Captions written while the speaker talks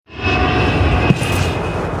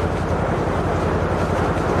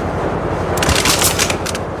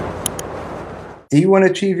Do you want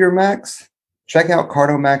to achieve your max? Check out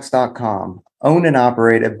cardomax.com, owned and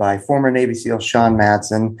operated by former Navy SEAL Sean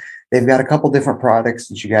Madsen. They've got a couple different products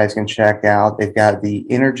that you guys can check out. They've got the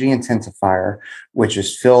Energy Intensifier, which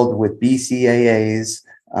is filled with BCAAs,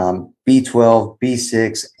 B12,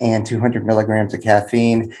 B6, and 200 milligrams of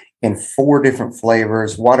caffeine in 4 different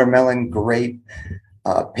flavors: watermelon, grape,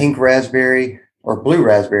 pink raspberry, or blue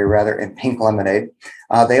raspberry rather, and pink lemonade.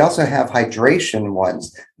 They also have hydration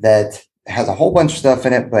ones that has a whole bunch of stuff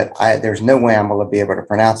in it, but there's no way I'm going to be able to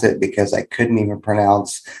pronounce it because I couldn't even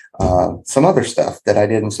pronounce some other stuff that I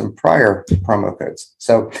did in some prior promo codes.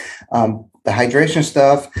 So the hydration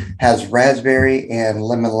stuff has raspberry and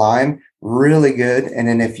lemon lime, really good. And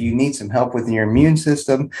then if you need some help with your immune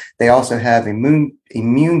system, they also have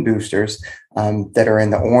immune boosters that are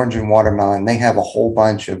in the orange and watermelon. They have a whole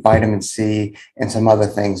bunch of vitamin C and some other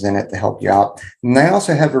things in it to help you out. And they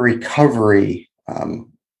also have a recovery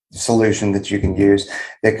solution that you can use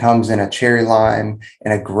that comes in a cherry lime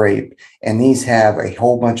and a grape. And these have a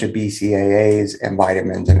whole bunch of BCAAs and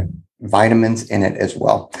vitamins in it as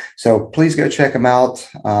well. So please go check them out.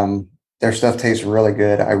 Their stuff tastes really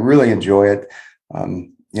good. I really enjoy it.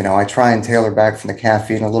 I try and tailor back from the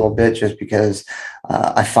caffeine a little bit just because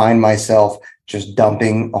I find myself just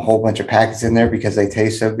dumping a whole bunch of packets in there because they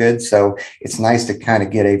taste so good. So it's nice to kind of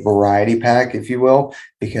get a variety pack, if you will,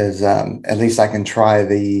 because at least I can try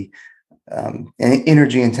the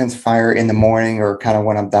Energy Intensifier in the morning or kind of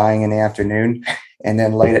when I'm dying in the afternoon. And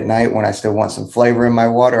then late at night, when I still want some flavor in my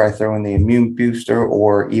water, I throw in the immune booster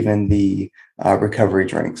or even the recovery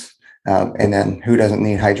drinks. And then who doesn't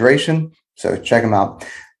need hydration? So check them out.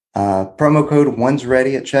 Promo code One's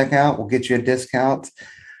Ready at checkout will get you a discount.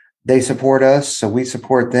 They support us, so we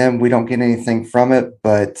support them. We don't get anything from it,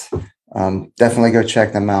 but definitely go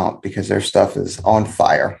check them out because their stuff is on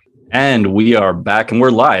fire. And we are back and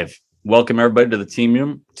we're live. Welcome everybody to the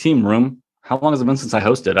team room. How long has it been since I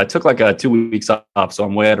hosted? I took like 2 weeks off, so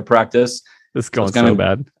I'm way out of practice. This is going so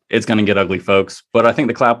bad. It's going to get ugly, folks. But I think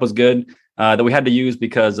the clap was good that we had to use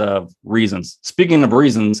because of reasons. Speaking of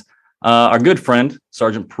reasons, our good friend,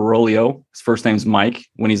 Sergeant Parolio, his first name's Mike,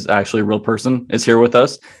 when he's actually a real person, is here with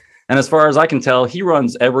us. And as far as I can tell, he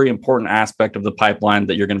runs every important aspect of the pipeline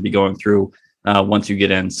that you're going to be going through once you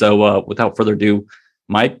get in. So without further ado,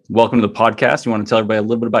 Mike, welcome to the podcast. You want to tell everybody a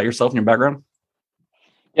little bit about yourself and your background?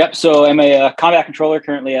 Yep. So I'm a combat controller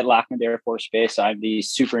currently at Lackland Air Force Base. I'm the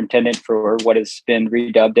superintendent for what has been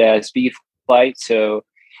redubbed as B Flight. So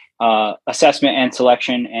assessment and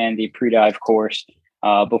selection and the pre-dive course.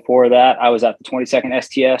 Before that, I was at the 22nd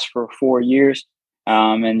STS for 4 years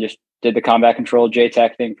and just did the combat control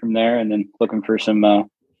JTAC thing from there, and then looking for some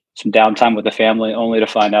downtime with the family, only to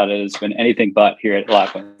find out it's been anything but here at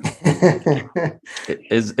Lackland.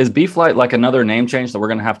 Is B Flight like another name change that we're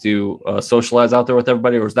going to have to socialize out there with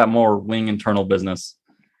everybody, or is that more wing internal business?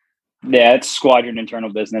 Yeah, it's squadron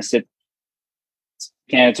internal business.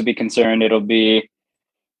 Candidates will be concerned. It'll be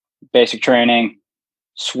basic training,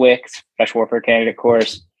 SWCT, Special Warfare Candidate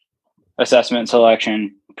Course, assessment and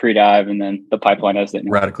selection, pre-dive, and then the pipeline as the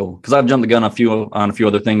radical. Because I've jumped the gun on a few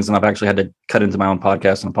other things, and I've actually had to cut into my own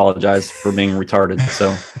podcast and apologize for being retarded.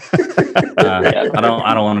 So I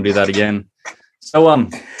don't want to do that again. So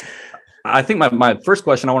I think my first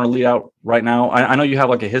question I want to lead out right now. I know you have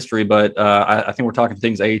like a history, but I think we're talking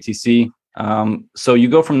things AATC. So you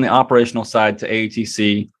go from the operational side to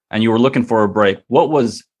AATC, and you were looking for a break.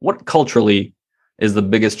 What culturally is the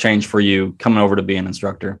biggest change for you coming over to be an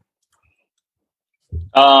instructor?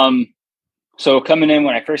 So coming in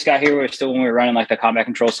when I first got here, when we were running like the combat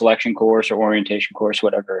control selection course or orientation course,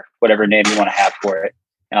 whatever name you want to have for it.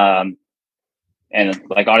 And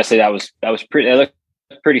like, honestly, that was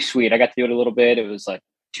pretty sweet. I got to do it a little bit. It was like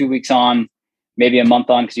 2 weeks on, maybe a month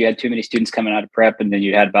on, because you had too many students coming out of prep. And then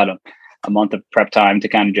you had about a month of prep time to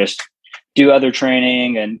kind of just do other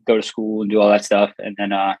training and go to school and do all that stuff. And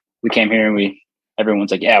then, we came here and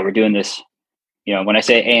everyone's like, yeah, we're doing this. You know, when I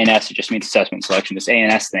say ANS, it just means assessment selection, this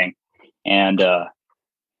ANS thing. And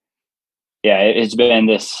it's been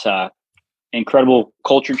this incredible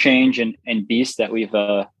culture change and beast that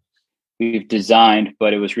we've designed,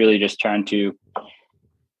 but it was really just trying to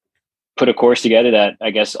put a course together that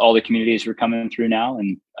I guess all the communities were coming through now.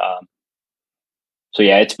 And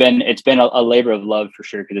it's been a labor of love for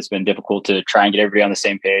sure, because it's been difficult to try and get everybody on the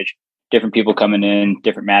same page. Different people coming in,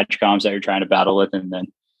 different match comms that you're trying to battle with, and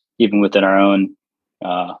then even within our own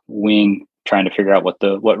wing, trying to figure out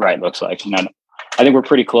what right looks like. And I think we're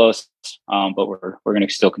pretty close, but we're going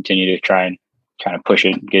to still continue to try and kind of push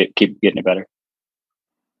it and keep getting it better.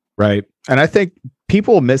 Right. And I think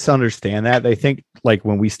people misunderstand that. They think like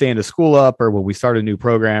when we stand a school up or when we start a new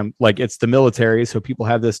program, like it's the military. So people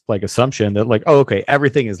have this like assumption that like, oh, okay,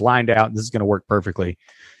 everything is lined out and this is going to work perfectly.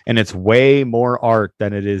 And it's way more art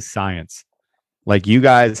than it is science. Like you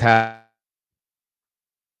guys have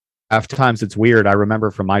times it's weird. I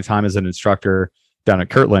remember from my time as an instructor down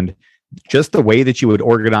at Kirtland, just the way that you would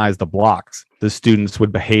organize the blocks, the students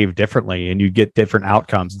would behave differently and you'd get different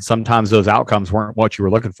outcomes. And sometimes those outcomes weren't what you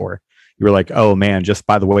were looking for. You were like, oh man, just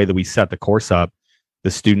by the way that we set the course up,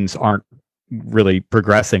 the students aren't really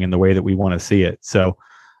progressing in the way that we want to see it. So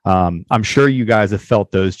I'm sure you guys have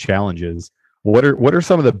felt those challenges. What are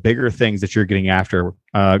some of the bigger things that you're getting after,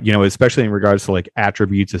 especially in regards to like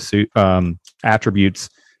attributes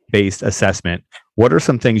based assessment? What are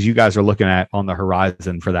some things you guys are looking at on the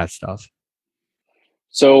horizon for that stuff?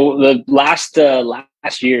 So the last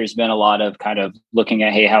year has been a lot of kind of looking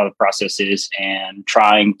at, hey, how the process is and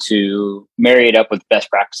trying to marry it up with best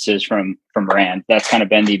practices from Rand. That's kind of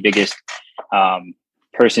been the biggest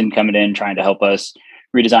person coming in trying to help us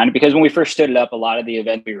redesign it. Because when we first stood it up, a lot of the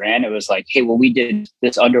event we ran, it was like, hey, well, we did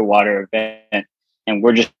this underwater event and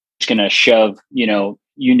we're just going to shove,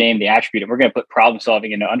 you name the attribute, and we're going to put problem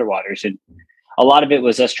solving into underwaters. And a lot of it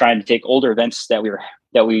was us trying to take older events that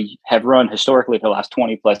we have run historically for the last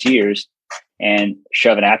 20 plus years and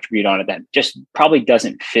shove an attribute on it that just probably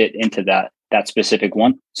doesn't fit into that specific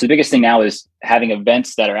one. So the biggest thing now is having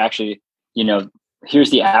events that are actually, here's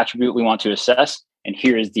the attribute we want to assess and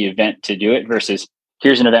here is the event to do it versus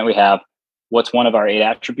here's an event we have. What's one of our 8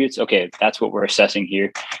 attributes? Okay, that's what we're assessing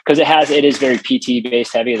here. Because it is very PT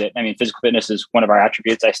based heavy. Physical fitness is one of our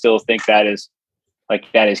attributes. I still think that is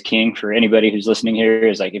king for anybody who's listening here.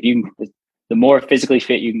 Is like, the more physically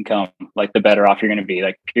fit you can come, like the better off you're going to be,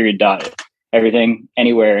 like period dot. Everything,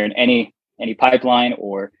 anywhere in any pipeline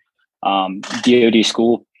or DoD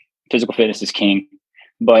school, physical fitness is king.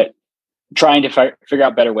 But trying to figure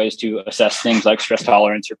out better ways to assess things like stress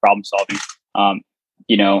tolerance or problem solving.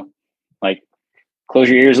 Like close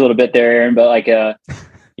your ears a little bit there, Aaron, but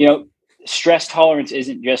stress tolerance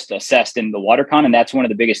isn't just assessed in the water con. And that's one of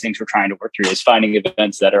the biggest things we're trying to work through is finding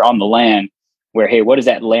events that are on the land where, hey, what is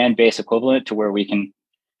that land-based equivalent to where we can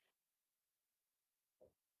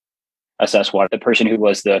assess water? The person who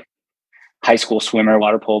was the high school swimmer,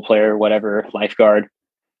 water polo player, whatever, lifeguard,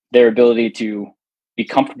 their ability to be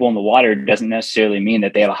comfortable in the water doesn't necessarily mean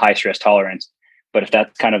that they have a high stress tolerance. But if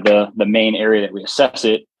that's kind of the main area that we assess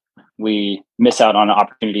it, we miss out on an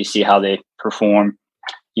opportunity to see how they perform,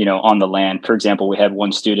 on the land. For example, we had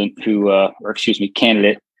one student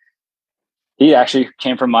candidate. He actually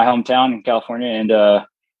came from my hometown in California and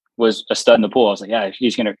was a stud in the pool. I was like, yeah,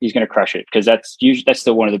 he's gonna crush it, because that's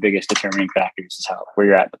still one of the biggest determining factors is where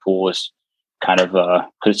you're at in the pool is kind of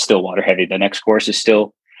because it's still water heavy. The next course is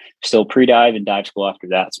still pre-dive and dive school after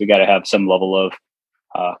that. So we got to have some level of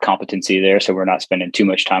competency there, so we're not spending too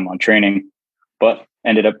much time on training. But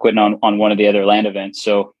ended up quitting on one of the other land events.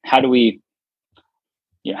 So how are we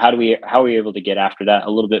able to get after that a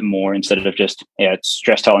little bit more instead of just, it's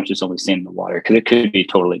stress tolerance is only seen in the water, because it could be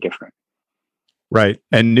totally different. Right.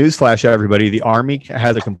 And newsflash, everybody, the Army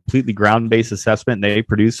has a completely ground-based assessment. They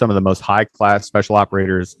produce some of the most high-class special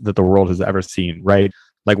operators that the world has ever seen, right?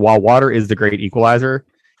 Like, while water is the great equalizer,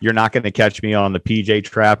 you're not going to catch me on the PJ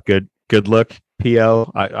trap. Good look,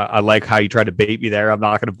 PO. I like how you tried to bait me there. I'm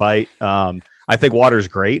not going to bite. I think water is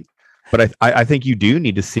great, but I think you do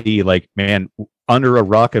need to see, like, man, under a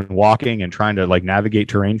ruck and walking and trying to like navigate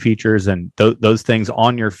terrain features and those things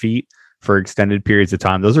on your feet for extended periods of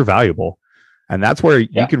time. Those are valuable. And that's where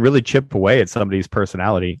you can really chip away at somebody's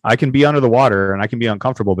personality. I can be under the water and I can be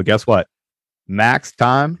uncomfortable, but guess what? Max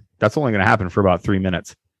time, that's only going to happen for about 3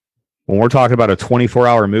 minutes. When we're talking about a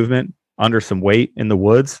 24-hour movement under some weight in the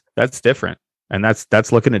woods, that's different. And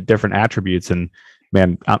that's looking at different attributes. And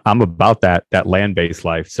man, I'm about that land-based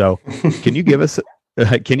life. So can you give us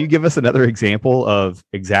another example of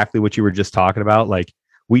exactly what you were just talking about? Like,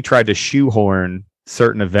 we tried to shoehorn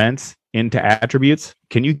certain events into attributes.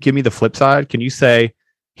 Can you give me the flip side? Can you say,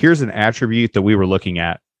 here's an attribute that we were looking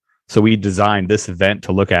at, so we designed this event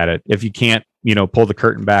to look at it? If you can't, pull the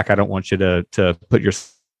curtain back, I don't want you to put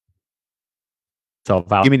yourself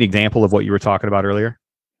out. Give me an example of what you were talking about earlier.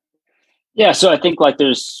 Yeah. So I think like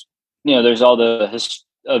there's all the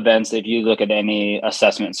events. If you look at any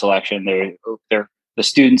assessment and selection, they're the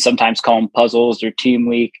students sometimes call them puzzles or team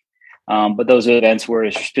week. But those events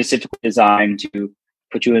were specifically designed to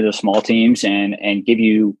put you into small teams and give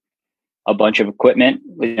you a bunch of equipment.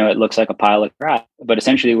 It looks like a pile of crap, but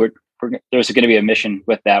essentially there's going to be a mission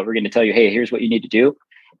with that. We're going to tell you, hey, here's what you need to do.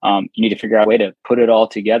 You need to figure out a way to put it all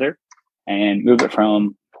together and move it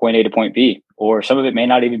from point A to point B, or some of it may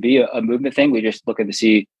not even be a movement thing. We just looking to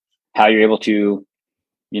see how you're able to,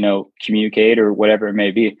 communicate or whatever it may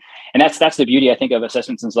be. And that's the beauty, I think, of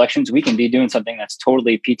assessments and selections. We can be doing something that's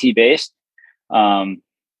totally PT based. But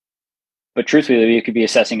truthfully, you could be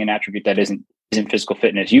assessing an attribute that isn't physical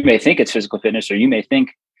fitness. You may think it's physical fitness, or you may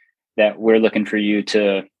think that we're looking for you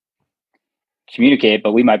to communicate,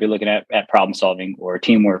 but we might be looking at problem solving or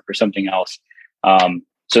teamwork or something else.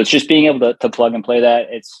 So it's just being able to plug and play that.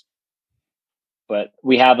 But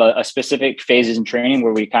we have a specific phases in training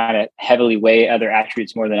where we kind of heavily weigh other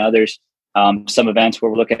attributes more than others. Some events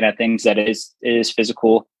where we're looking at things that is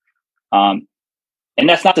physical. And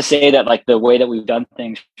that's not to say that like the way that we've done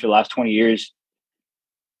things for the last 20 years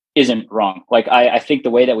isn't wrong. Like I think the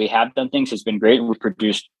way that we have done things has been great. We've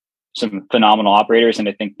produced some phenomenal operators. And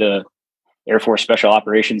I think the Air Force Special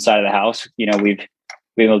Operations side of the house, we've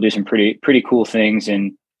been able to do some pretty cool things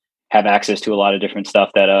and have access to a lot of different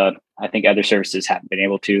stuff that I think other services haven't been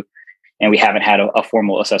able to. And we haven't had a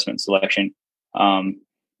formal assessment selection.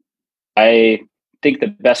 I think the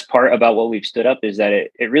best part about what we've stood up is that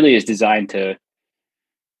it really is designed to,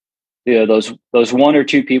 those one or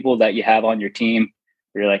two people that you have on your team,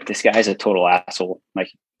 you're like, this guy's a total asshole. Like,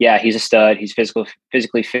 yeah, he's a stud. He's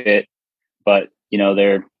physically fit, but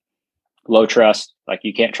they're low trust. Like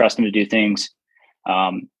you can't trust them to do things.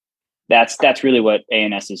 That's really what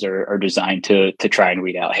ANSs are designed to try and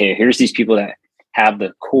weed out. Hey, here's these people that have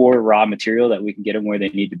the core raw material that we can get them where they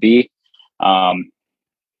need to be.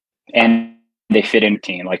 And they fit in a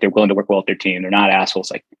team. Like they're willing to work well with their team. They're not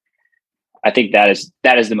assholes. Like, I think that is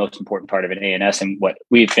the most important part of an ANS and what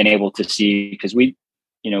we've been able to see, because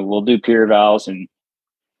we'll do peer evals and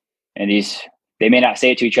these, they may not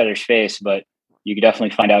say it to each other's face, but you can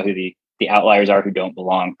definitely find out who the outliers are who don't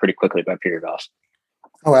belong pretty quickly by peer evals.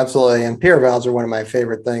 Oh, absolutely. And peer evals are one of my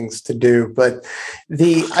favorite things to do. But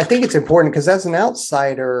I think it's important because as an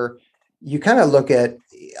outsider, you kind of look at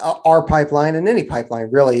our pipeline and any pipeline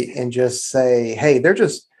really and just say, hey, they're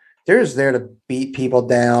just there to beat people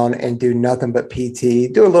down and do nothing but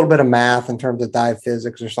PT, do a little bit of math in terms of dive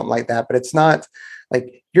physics or something like that. But it's not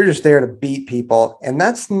like you're just there to beat people. And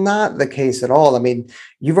that's not the case at all. I mean,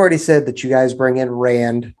 you've already said that you guys bring in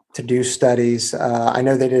RAND to do studies. I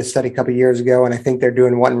know they did a study a couple of years ago, and I think they're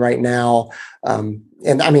doing one right now.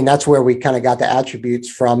 And I mean, that's where we kind of got the attributes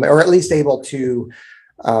from, or at least able to,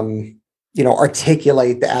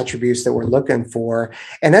 articulate the attributes that we're looking for.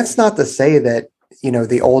 And that's not to say that,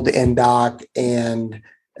 the old NDOC and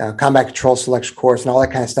combat control selection course and all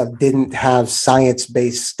that kind of stuff didn't have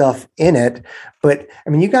science-based stuff in it. But I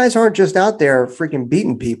mean, you guys aren't just out there freaking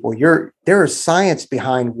beating people. There is science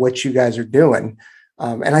behind what you guys are doing.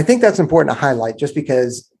 And I think that's important to highlight just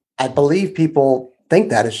because I believe people think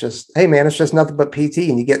that it's just, hey man, it's just nothing but PT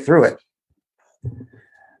and you get through it.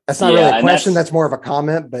 That's not really a question. That's more of a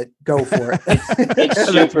comment, but go for it.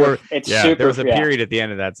 It's super. There was a period at the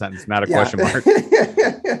end of that sentence, not a question mark.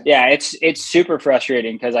 Yeah, it's super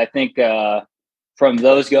frustrating because I think from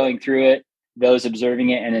those going through it, those observing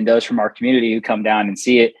it, and then those from our community who come down and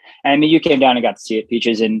see it. And I mean, you came down and got to see it,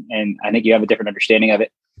 Peaches, and I think you have a different understanding of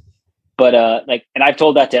it. But and I've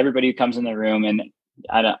told that to everybody who comes in the room, and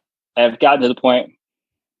I've gotten to the point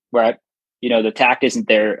where the tact isn't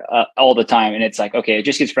there all the time. And it's like, okay, it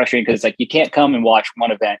just gets frustrating because it's like, you can't come and watch one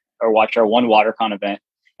event or watch our one WaterCon event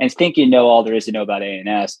and think all there is to know about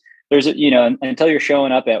ANS. There's, until you're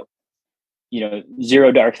showing up at,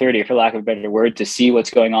 0 dark 30, for lack of a better word, to see what's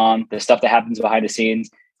going on, the stuff that happens behind the scenes,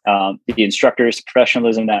 the instructors,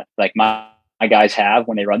 professionalism that like my guys have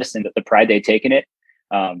when they run this and the pride they take in it.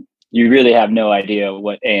 You really have no idea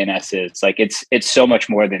what ANS is. Like it's so much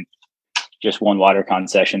more than just one WaterCon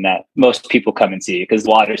session that most people come and see, because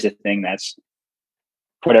water is the thing that's,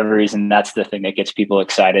 for whatever reason, that's the thing that gets people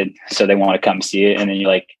excited. So they want to come see it. And then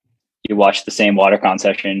you watch the same WaterCon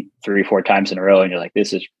session 3-4 times in a row and you're like,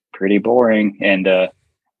 this is pretty boring. And,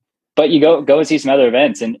 but you go and see some other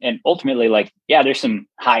events and ultimately there's some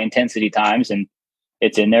high intensity times and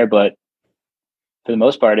it's in there, but for the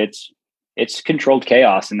most part, it's controlled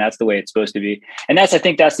chaos, and that's the way it's supposed to be. And I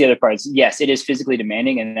think that's the other part. Yes, it is physically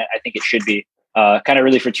demanding, and I think it should be kind of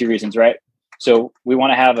really for two reasons, right? So we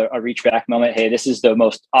want to have a reach back moment. Hey, this is the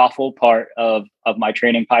most awful part of my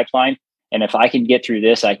training pipeline. And if I can get through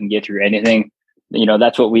this, I can get through anything.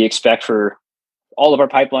 That's what we expect for all of our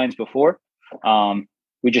pipelines before.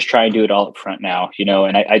 We just try and do it all up front now,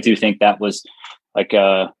 and I do think that was like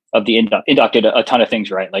of the Indoc did a ton of things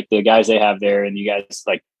right. Like the guys they have there, and you guys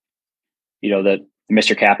the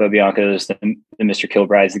Mr. Capo Biancos, the Mr.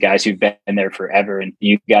 Kilbrides, the guys who've been there forever and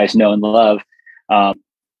you guys know and love.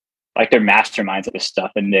 like they're masterminds of this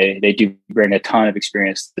stuff, and they do bring a ton of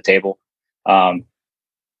experience to the table.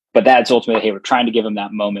 But that's ultimately, hey, we're trying to give them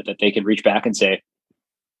that moment that they can reach back and say,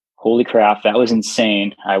 holy crap, that was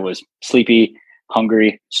insane. I was sleepy,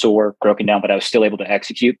 hungry, sore, broken down, but I was still able to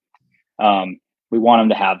execute. We want them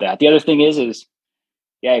to have that. The other thing is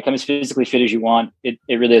yeah, come as physically fit as you want. It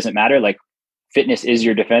really doesn't matter. Like, fitness is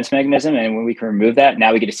your defense mechanism. And when we can remove that,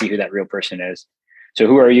 now we get to see who that real person is. So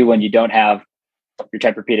who are you when you don't have your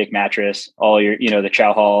Tempur-Pedic mattress, all your, the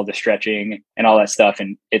chow hall, the stretching and all that stuff.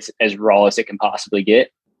 And it's as raw as it can possibly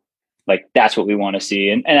get. Like, that's what we want to see.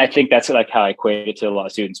 And I think that's like how I equate it to a lot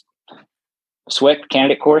of students. SWIC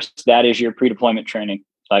candidate course, that is your pre-deployment training.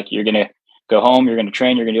 Like, you're going to go home, you're going to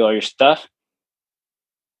train, you're going to do all your stuff.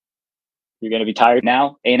 You're going to be tired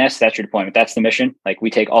now. ANS, that's your deployment. That's the mission. Like, we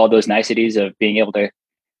take all those niceties of being able to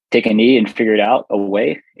take a knee and figure it out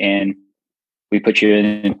away. And we put you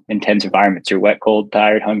in intense environments. You're wet, cold,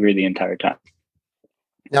 tired, hungry the entire time.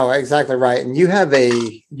 No, exactly right. And you have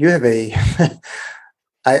a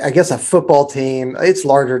I guess a football team. It's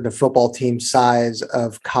larger than football team size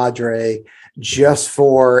of cadre just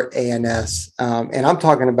for ANS. And I'm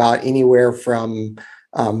talking about anywhere from,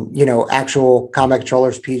 actual combat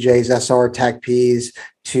controllers, PJs, SR, TAC-Ps,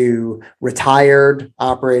 to retired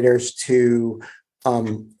operators, to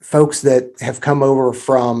folks that have come over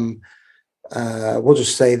from, we'll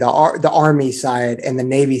just say the Army side and the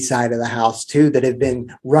Navy side of the house too, that have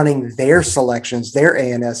been running their selections, their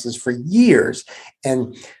ANSs for years.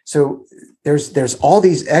 And so there's all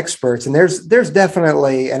these experts, and there's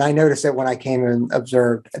definitely, and I noticed that when I came and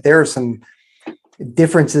observed, there are some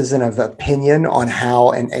differences of opinion on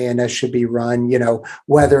how an ANS should be run,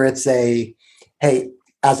 whether it's hey,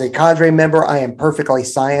 as a cadre member, I am perfectly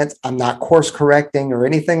science. I'm not course correcting or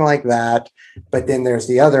anything like that. But then there's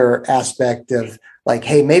the other aspect of like,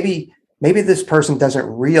 hey, maybe this person doesn't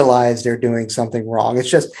realize they're doing something wrong.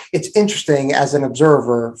 It's interesting as an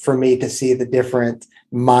observer for me to see the different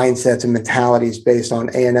mindsets and mentalities based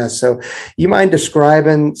on ANS. So you mind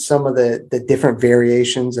describing some of the different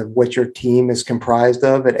variations of what your team is comprised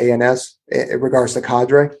of at ANS in regards to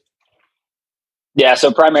cadre? Yeah,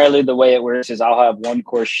 so primarily the way it works is I'll have one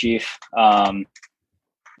course chief.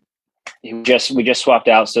 We just swapped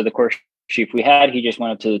out. So the course chief we had, he just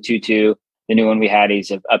went up to the 2-2. The new one we had,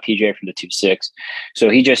 he's a PJ from the 2-6. So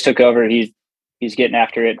he just took over. He's getting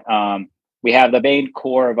after it. We have the main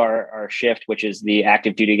core of our shift, which is the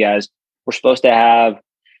active duty guys. We're supposed to have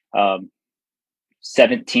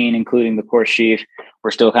 17, including the course chief.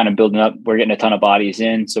 We're still kind of building up. We're getting a ton of bodies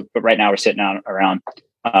in. So, but right now we're sitting on around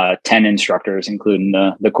 10 instructors, including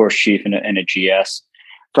the course chief and a GS.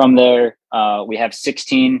 From there, we have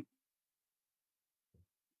 16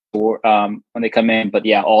 when they come in, but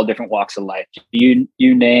yeah, all different walks of life. You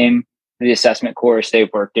name the assessment course, they've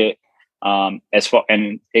worked it as far,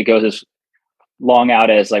 and it goes as long out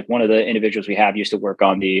as like one of the individuals we have used to work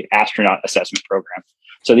on the astronaut assessment program.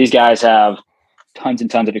 So these guys have tons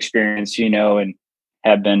and tons of experience, and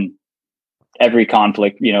have been every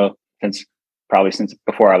conflict, since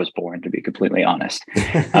before I was born, to be completely honest.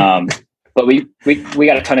 But we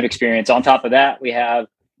got a ton of experience. On top of that, we have,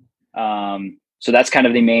 so that's kind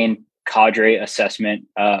of the main cadre assessment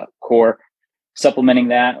core. Supplementing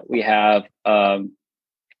that, we have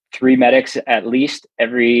 3 medics at least at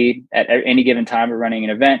any given time we're running an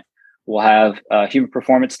event. We'll have human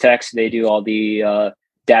performance techs. They do all the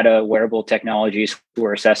data wearable technologies who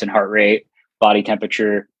are assessing heart rate, body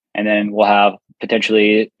temperature, and then we'll have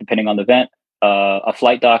potentially, depending on the event, a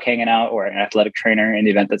flight doc hanging out or an athletic trainer in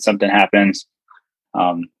the event that something happens.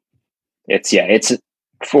 It's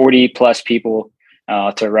 40 plus people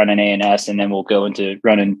to run an ANS, and then we'll go into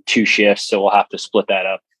running 2 shifts. So we'll have to split that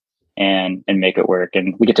up and make it work.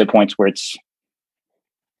 And we get to points where it's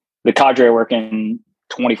the cadre working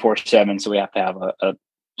 24/7. So we have to have a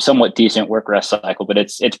somewhat decent work rest cycle, but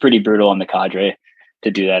it's pretty brutal on the cadre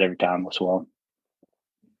to do that every time as well.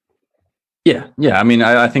 Yeah. I mean,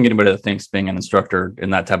 I think anybody that thinks being an instructor in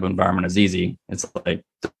that type of environment is easy, it's like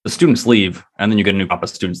the students leave and then you get a new crop of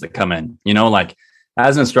students that come in, like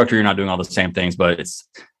as an instructor, you're not doing all the same things, but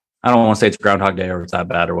I don't want to say it's Groundhog Day or it's that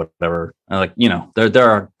bad or whatever. Like, there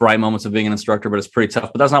are bright moments of being an instructor, but it's pretty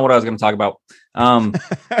tough. But that's not what I was going to talk about. The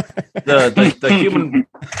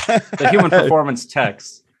human performance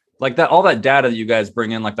techs, like that, all that data that you guys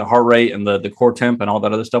bring in, like the heart rate and the core temp and all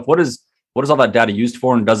that other stuff. What is all that data used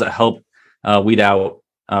for, and does it help weed out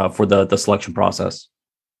for the selection process?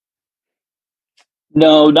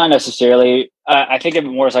 No, not necessarily. I think of it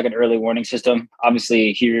more as like an early warning system.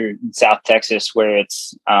 Obviously, here in South Texas, where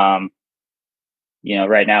it's, right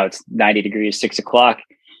now it's 90 degrees, 6 o'clock.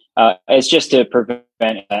 It's just to prevent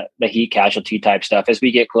the heat casualty type stuff. As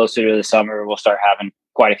we get closer to the summer, we'll start having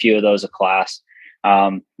quite a few of those a class.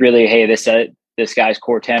 Really, hey, this guy's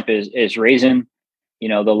core temp is raising.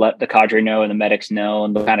 They'll let the cadre know and the medics know,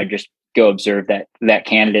 and they'll kind of just go observe that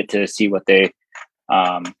candidate to see what they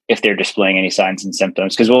if they're displaying any signs and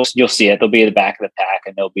symptoms. Because you'll see it. They'll be at the back of the pack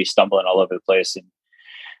and they'll be stumbling all over the place.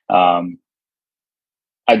 And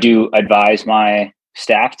I do advise my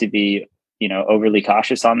staff to be overly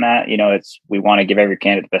cautious on that. We want to give every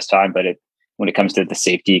candidate the best time, but when it comes to the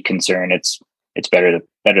safety concern, it's better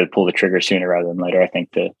to pull the trigger sooner rather than later, I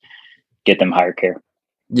think, to get them higher care.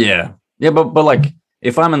 Yeah. But like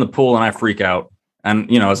if I'm in the pool and I freak out,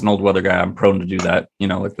 and as an old weather guy, I'm prone to do that,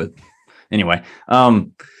 anyway.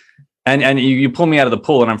 And you pull me out of the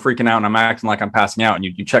pool and I'm freaking out and I'm acting like I'm passing out, and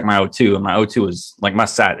you check my O2, and my O2 is like, my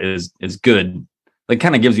SAT is good. Like,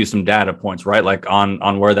 kind of gives you some data points, right? Like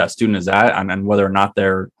on where that student is at and whether or not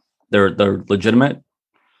they're legitimate.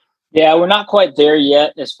 Yeah, we're not quite there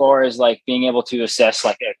yet as far as like being able to assess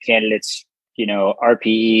like a candidate's,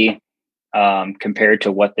 RPE compared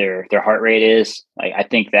to what their heart rate is. Like, I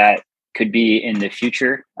think that could be in the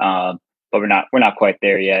future, but we're not quite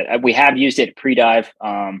there yet. We have used it pre-dive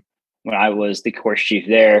when I was the course chief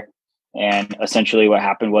there, and essentially what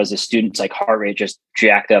happened was the student's like heart rate just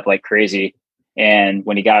jacked up like crazy. And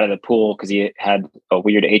when he got out of the pool, because he had a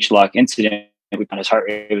weird H-lock incident, we found his heart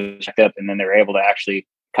rate was checked up, and then they were able to actually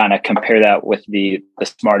kind of compare that with the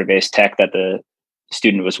Smartavase tech that the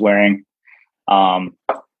student was wearing.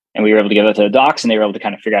 And we were able to give it to the docs, and they were able to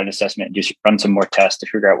kind of figure out an assessment and just run some more tests to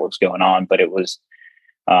figure out what was going on. But it was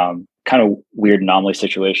kind of weird anomaly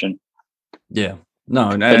situation. Yeah.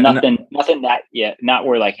 No, nothing that yet. Not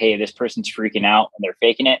where like, hey, this person's freaking out and they're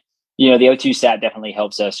faking it. The O2 sat definitely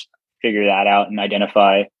helps us figure that out and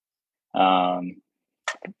identify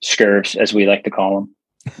scurvs, as we like to call them.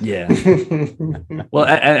 Yeah. Well,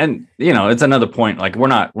 and it's another point. Like, we're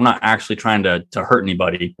not actually trying to hurt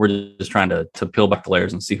anybody. We're just trying to peel back the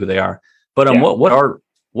layers and see who they are. But what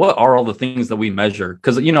are all the things that we measure?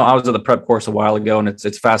 Because I was at the prep course a while ago, and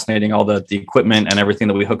it's fascinating, all the equipment and everything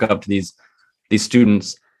that we hook up to these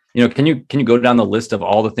students. Can you go down the list of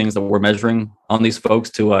all the things that we're measuring on these folks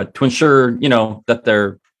to ensure that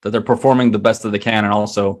they're performing the best that they can, and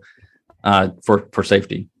also for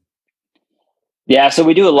safety? Yeah, so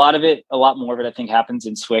we do a lot more of it, I think, happens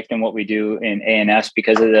in SWIC than what we do in ANS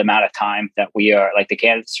because of the amount of time that we are, like, the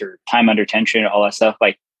candidates are time under tension, all that stuff.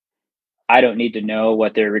 Like, I don't need to know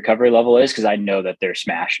what their recovery level is because I know that they're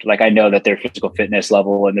smashed. Like, I know that their physical fitness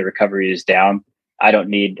level and their recovery is down. I don't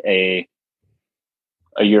need a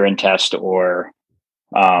urine test or,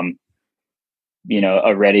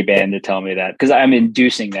 a ready band to tell me that, because I'm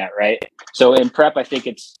inducing that, right? So in prep, I think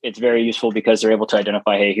it's very useful because they're able to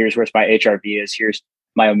identify, hey, here's where my HRV is, here's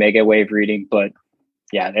my omega wave reading. But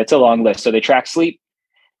yeah, it's a long list. So they track sleep.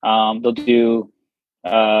 They'll do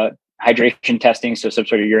hydration testing, so some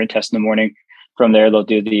sort of urine test in the morning. From there, they'll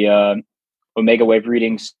do the omega wave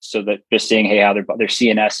readings, so that just seeing, hey, how their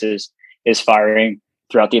CNS is firing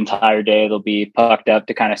throughout the entire day. They'll be pucked up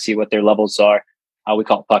to kind of see what their levels are. We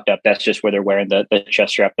call it pucked up. That's just where they're wearing the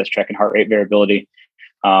chest strap that's checking heart rate variability.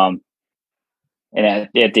 And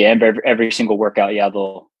at the end of every single workout,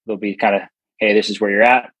 they'll be kind of, hey, this is where you're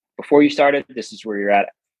at before you started. This is where you're at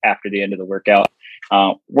after the end of the workout.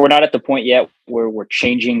 We're not at the point yet where we're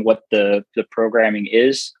changing what the programming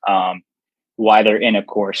is. Why they're in a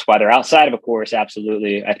course, why they're outside of a course.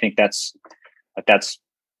 Absolutely. I think that's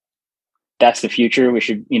the future. We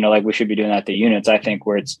should be doing that at the units. I think,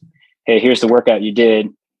 where it's, hey, here's the workout you did.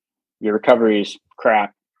 Your recovery is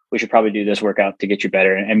crap. We should probably do this workout to get you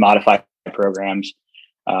better, and modify programs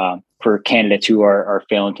for candidates who are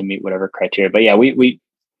failing to meet whatever criteria. But yeah,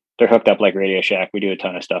 they're hooked up like Radio Shack. We do a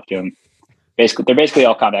ton of stuff to them. They're basically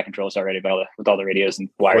all combat controls already with all the radios and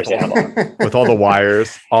wires they have on. With all the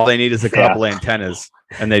wires, all they need is a couple antennas,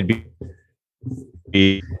 and they'd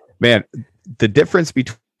be man. The difference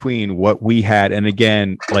between what we had, and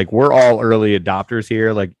again, like, we're all early adopters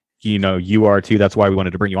here, like, you are too. That's why we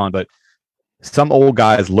wanted to bring you on. But some old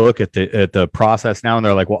guys look at the process now, and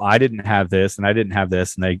they're like, well, I didn't have this and I didn't have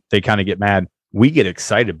this. And they kind of get mad. We get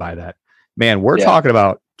excited by that. Man, we're talking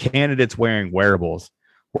about candidates wearing wearables.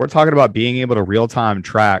 We're talking about being able to real time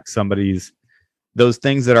track those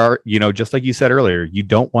things that are, just like you said earlier, you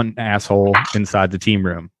don't want an asshole inside the team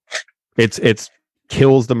room. It's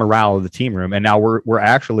kills the morale of the team room. And now we're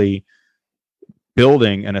actually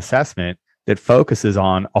building an assessment that focuses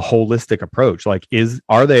on a holistic approach. Like,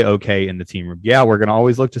 are they okay in the team room? Yeah, we're going to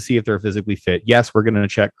always look to see if they're physically fit. Yes, we're going to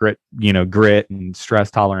check grit and stress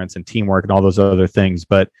tolerance and teamwork and all those other things.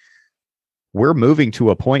 But we're moving to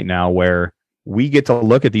a point now where we get to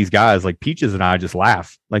look at these guys like Peaches and I just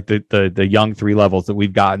laugh, like the young 3 levels that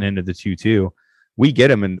we've gotten into the 2-2. We get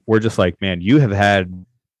them and we're just like, man, you have had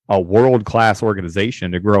a world-class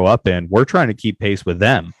organization to grow up in. We're trying to keep pace with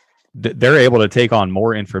them. They're able to take on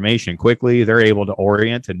more information quickly. They're able to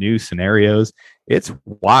orient to new scenarios. It's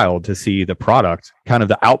wild to see the product, kind of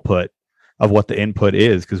the output of what the input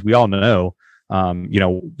is, because we all know,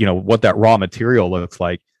 what that raw material looks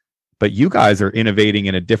like. But you guys are innovating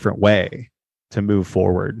in a different way to move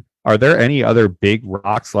forward. Are there any other big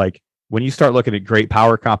rocks, like when you start looking at great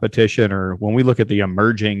power competition, or when we look at the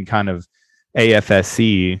emerging kind of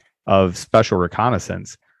AFSC of special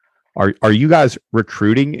reconnaissance, are you guys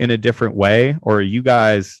recruiting in a different way, or are you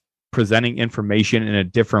guys presenting information in a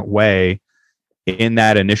different way in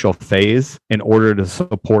that initial phase in order to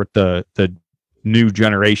support the new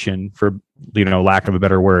generation, for lack of a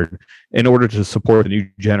better word, in order to support the new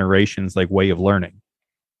generation's like way of learning?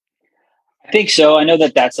 I think so. I know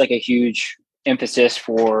that that's like a huge emphasis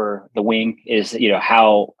for the wing is,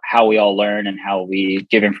 how we all learn and how we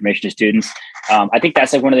give information to students. I think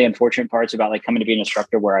that's like one of the unfortunate parts about like coming to be an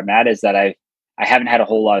instructor where I'm at, is that I haven't had a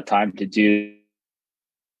whole lot of time to do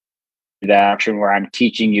that action where I'm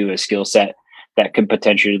teaching you a skill set that could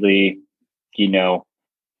potentially,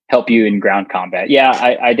 help you in ground combat.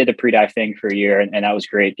 Yeah, I did the pre-dive thing for a year, and that was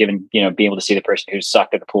great, given, being able to see the person who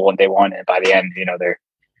sucked at the pool on day one, and by the end,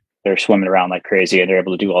 they're swimming around like crazy and they're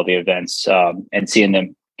able to do all the events, and seeing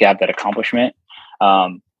them have that accomplishment.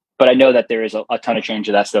 But I know that there is a ton of change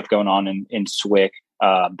of that stuff going on in SWIC,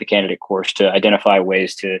 the candidate course, to identify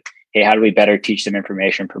ways to, hey, how do we better teach them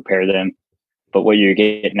information, prepare them? But what you're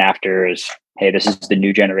getting after is, hey, this is the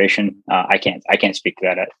new generation. I can't speak to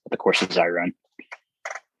that at the courses I run.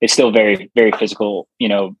 It's still very, very physical,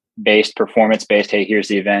 based, performance based. Hey, here's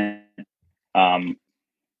the event.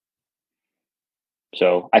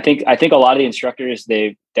 So I think a lot of the instructors,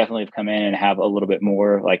 they definitely have come in and have a little bit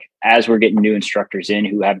more, like, as we're getting new instructors in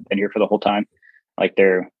who haven't been here for the whole time, like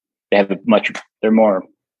we're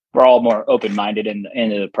all more open-minded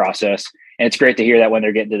into the process. And it's great to hear that when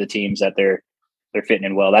they're getting to the teams that they're fitting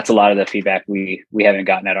in well. That's a lot of the feedback we haven't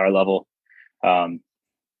gotten at our level.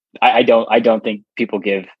 I don't think people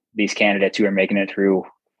give these candidates who are making it through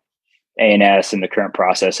ANS and the current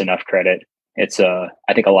process enough credit. It's I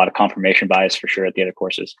think a lot of confirmation bias for sure at the other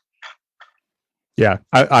courses. Yeah,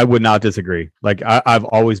 I would not disagree. Like I've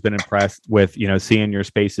always been impressed with, seeing your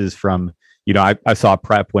spaces from, I saw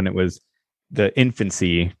prep when it was the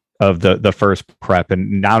infancy of the first prep,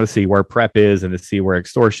 and now to see where prep is, and to see where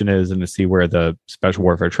extortion is, and to see where the special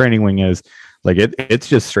warfare training wing is, like it's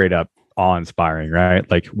just straight up awe-inspiring,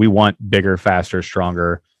 right? Like we want bigger, faster,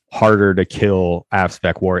 stronger, harder to kill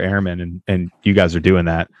AFSPEC war airmen, and you guys are doing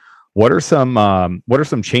that. What are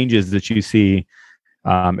some changes that you see,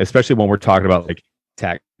 especially when we're talking about like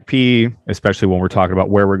TAC-P, especially when we're talking about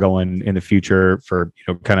where we're going in the future for,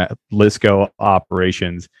 kind of LSCO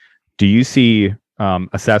operations? Do you see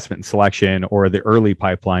assessment and selection or the early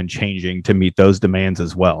pipeline changing to meet those demands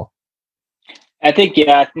as well? I think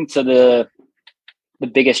so. The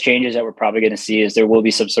biggest changes that we're probably going to see is there will be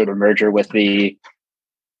some sort of merger with the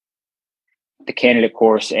candidate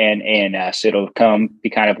course and ANS. It'll be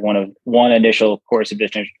kind of one initial course of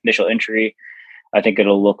initial entry. I think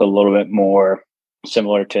it'll look a little bit more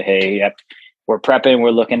similar to, hey, yep, we're prepping, we're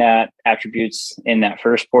looking at attributes in that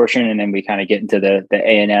first portion, and then we kind of get into the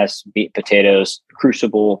ANS beat potatoes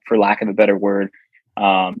crucible, for lack of a better word,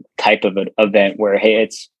 type of an event where, hey,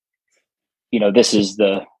 it's, this is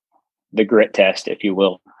the grit test, if you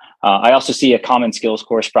will. I also see a common skills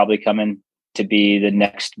course probably coming to be the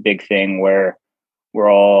next big thing, where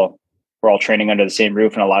we're all training under the same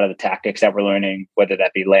roof, and a lot of the tactics that we're learning, whether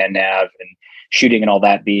that be land nav and shooting and all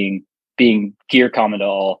that, being gear common to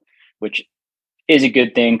all, which is a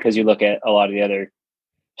good thing, because you look at a lot of the other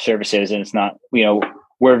services and it's not,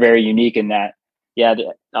 we're very unique in that,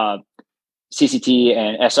 CCT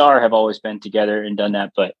and SR have always been together and done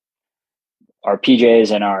that, but our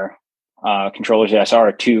PJs and our controllers at SR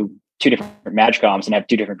are two different MAGCOMs and have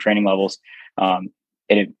two different training levels. And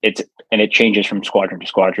it changes from squadron to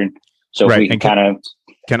squadron. So right. We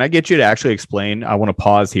can I get you to actually explain? I want to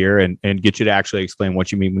pause here and get you to actually explain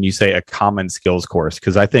what you mean when you say a common skills course,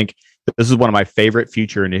 because I think this is one of my favorite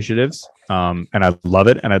future initiatives, and I love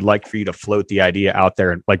it. And I'd like for you to float the idea out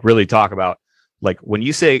there and like really talk about, like, when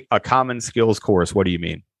you say a common skills course, what do you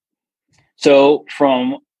mean? So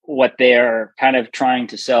from what they're kind of trying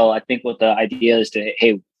to sell, I think what the idea is to,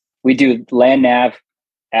 hey, we do land nav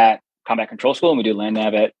at Combat Control School, and we do land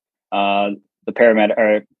nav at the paramedic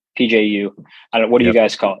or PJU. I don't know, what do you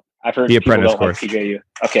guys call it? I've heard The people apprentice don't like course. PJU.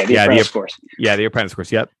 Okay, the Yeah, apprentice course. Yeah, the apprentice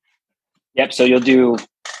course. Yep. Yep. So you'll do,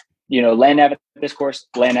 land nav at this course,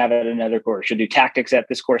 land nav at another course. You'll do tactics at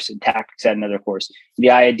this course and tactics at another course.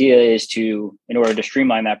 The idea is to, in order to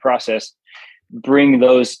streamline that process, bring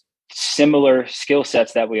those similar skill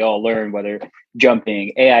sets that we all learn, whether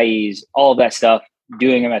jumping, AIEs, all of that stuff,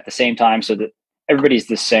 doing them at the same time so that everybody's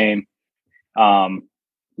the same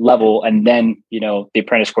level. And then, the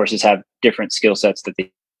apprentice courses have different skill sets that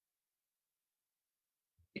they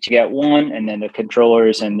to get one, and then the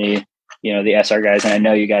controllers and the SR guys. And I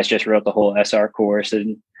know you guys just wrote the whole SR course,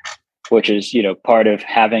 and which is, part of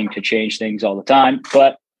having to change things all the time,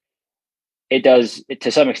 but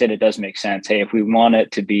to some extent, it does make sense. Hey, if we want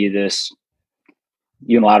it to be this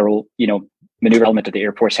unilateral, maneuver element that the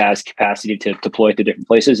Air Force has capacity to deploy to different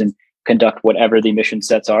places and conduct whatever the mission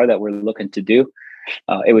sets are that we're looking to do,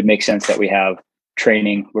 it would make sense that we have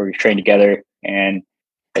training where we train together. And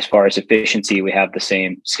as far as efficiency, we have the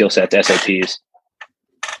same skill sets, SOPs.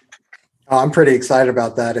 Oh, I'm pretty excited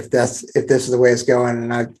about that. If this is the way it's going,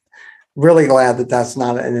 and I'm really glad that that's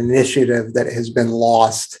not an initiative that has been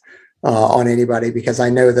lost on anybody, because I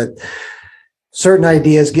know that certain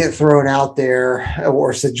ideas get thrown out there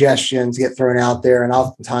or suggestions get thrown out there, and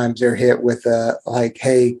oftentimes they're hit with like,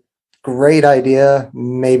 hey, great idea,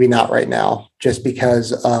 maybe not right now, just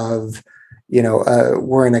because of,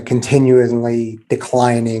 we're in a continually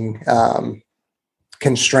declining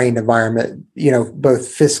constrained environment, both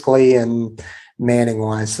fiscally and manning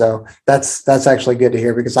wise. So that's actually good to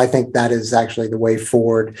hear, because I think that is actually the way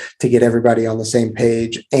forward to get everybody on the same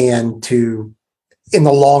page and to, in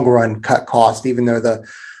the long run, cut cost, even though the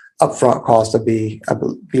upfront cost will be a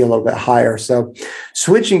little bit higher. So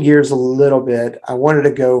switching gears a little bit, I wanted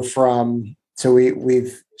to go from, so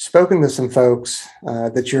we've spoken to some folks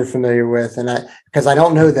that you're familiar with, and because I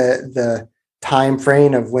don't know the time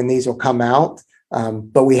frame of when these will come out,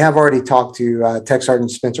 but we have already talked to Tech Sergeant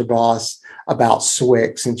Spencer Boss about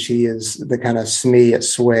SWCC, since she is the kind of SME at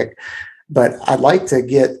SWCC. But I'd like to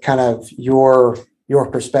get kind of your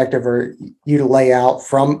perspective, or you to lay out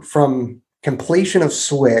from completion of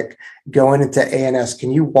SWCC going into ANS.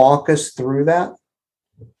 Can you walk us through that?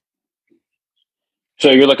 So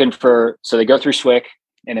you're looking for, so they go through SWCC,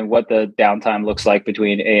 and then what the downtime looks like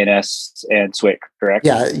between ANS and SWCC, correct?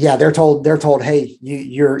 Yeah. They're told, hey,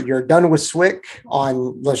 you're done with SWCC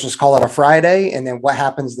on, let's just call it a Friday. And then what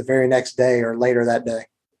happens the very next day or later that day?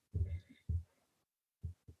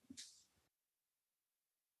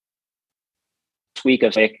 Week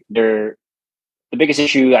of SWCC, the biggest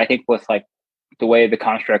issue I think with like the way the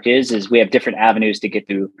construct is we have different avenues to get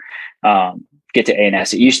to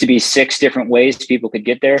ANS. It used to be 6 different ways people could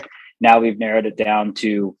get there. Now we've narrowed it down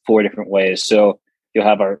to 4 different ways. So you'll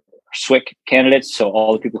have our SWCC candidates, so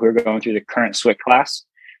all the people who are going through the current SWCC class.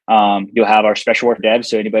 You'll have our special work devs,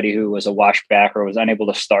 so anybody who was a washback or was unable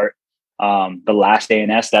to start the last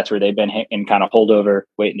ANS, that's where they've been in kind of holdover,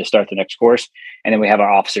 waiting to start the next course. And then we have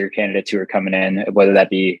our officer candidates who are coming in, whether that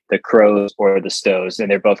be the Crows or the Stows, and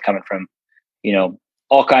they're both coming from,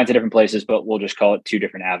 all kinds of different places, but we'll just call it 2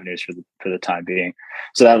 different avenues for the time being.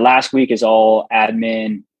 So that last week is all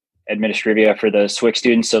administrivia for the SWCC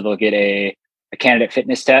students. So they'll get a candidate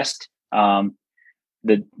fitness test.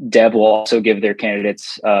 The dev will also give their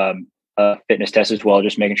candidates a fitness test as well,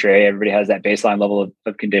 just making sure everybody has that baseline level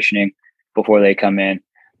of conditioning before they come in.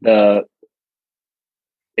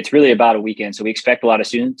 It's really about a weekend. So we expect a lot of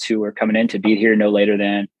students who are coming in to be here no later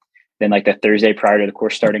than like the Thursday prior to the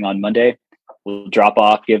course starting on Monday. We'll drop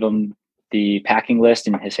off, give them the packing list,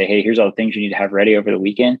 and say, hey, here's all the things you need to have ready over the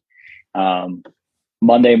weekend.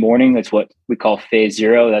 Monday morning, that's what we call phase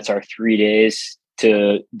 0. That's our 3 days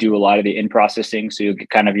to do a lot of the in-processing. So you'll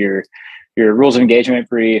get kind of your rules of engagement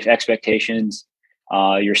brief, expectations,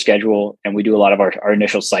 your schedule. And we do a lot of our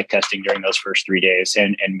initial psych testing during those first 3 days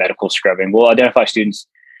and medical scrubbing. We'll identify students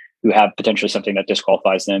who have potentially something that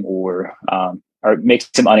disqualifies them or makes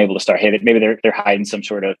them unable to start. Hey, maybe they're hiding some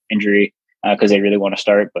sort of injury because they really want to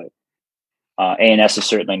start, but ANS is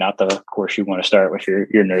certainly not the course you want to start with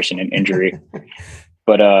your nursing an injury.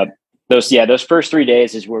 But those first 3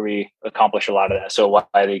 days is where we accomplish a lot of that. So while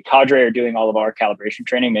the cadre are doing all of our calibration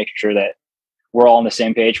training, making sure that we're all on the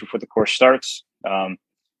same page before the course starts,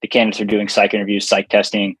 the candidates are doing psych interviews, psych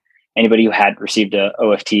testing. Anybody who had received a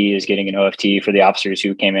OFT is getting an OFT for the officers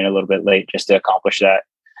who came in a little bit late, just to accomplish that,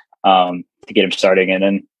 to get them starting. And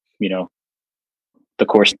then, the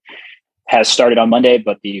course has started on Monday,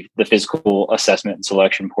 but the physical assessment and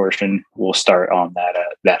selection portion will start on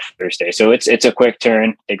that Thursday. So it's a quick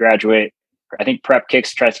turn. They graduate. I think prep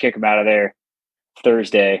tries to kick them out of there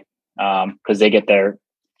Thursday because they get their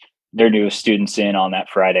their newest students in on that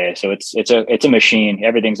Friday. So it's a machine.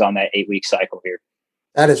 Everything's on that 8-week cycle here.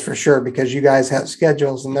 That is for sure, because you guys have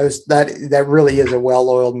schedules, and that really is a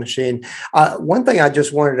well-oiled machine. One thing I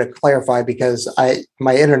just wanted to clarify, because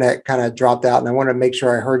my internet kind of dropped out, and I want to make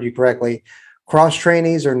sure I heard you correctly. Cross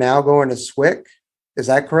trainees are now going to SWIC. Is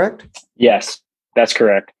that correct? Yes, that's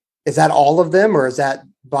correct. Is that all of them, or is that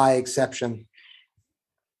by exception?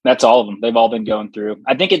 That's all of them. They've all been going through.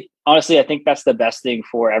 I think that's the best thing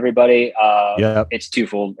for everybody. It's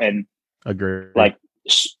twofold, and agree. Like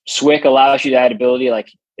SWIC allows you that ability,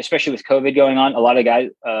 like especially with COVID going on, a lot of guys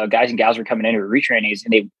and gals were coming in who were retrainees,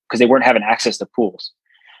 and because they weren't having access to pools,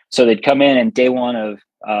 so they'd come in, and day one of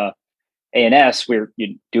ANS, we were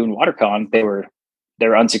doing WaterCon. They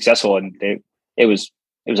were unsuccessful, and it was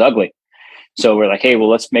ugly. So we're like, hey, well,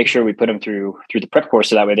 let's make sure we put them through the prep course,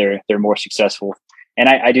 so that way they're more successful. And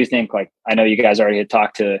I do think, like, I know you guys already had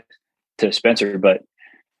talked to Spencer, but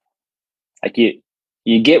like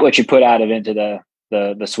you get what you put out of into the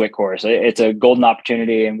SWIC course. It's a golden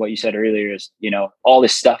opportunity. And what you said earlier is, all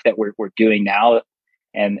this stuff that we're doing now,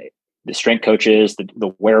 and the strength coaches,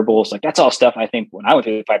 the wearables, like that's all stuff. I think when I went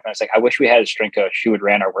through the pipeline, it's like, I wish we had a strength coach who would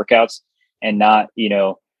ran our workouts, and not,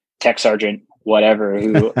 tech sergeant, whatever,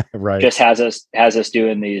 who right. just has us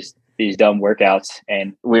doing these dumb workouts,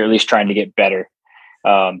 and we're at least trying to get better.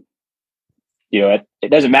 It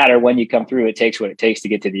doesn't matter when you come through, it takes what it takes to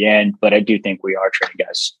get to the end. But I do think we are training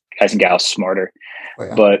guys and gals smarter. Oh,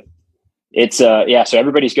 yeah. But it's so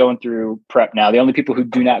everybody's going through prep now. The only people who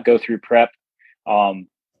do not go through prep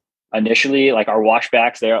initially, like our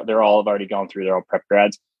washbacks, they're all have already gone through, they're all prep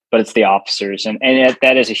grads, but it's the officers. And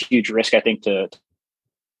that is a huge risk, I think, to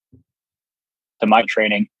my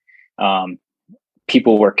training.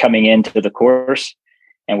 People were coming into the course,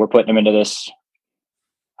 and we're putting them into this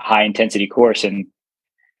high intensity course, and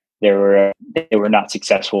they were not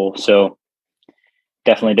successful. So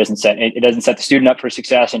definitely doesn't set the student up for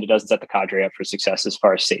success, and it doesn't set the cadre up for success as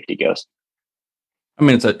far as safety goes. I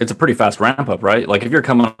mean, it's a pretty fast ramp up, right? Like if you're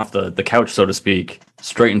coming off the couch, so to speak,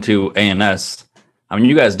 straight into ANS, I mean,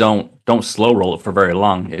 you guys don't slow roll it for very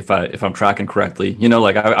long. If I'm tracking correctly,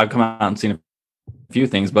 like I've come out and seen a few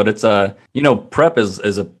things, but it's prep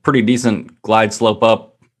is a pretty decent glide slope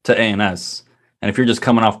up to ANS. And if you're just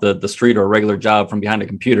coming off the street or a regular job from behind a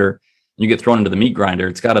computer, and you get thrown into the meat grinder,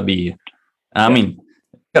 it's got to be, it's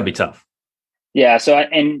got to be tough. Yeah. So,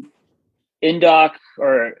 and INDOC,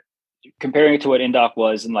 or comparing it to what INDOC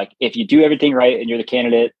was, and like, if you do everything right and you're the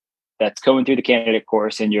candidate that's going through the candidate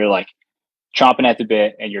course, and you're like chomping at the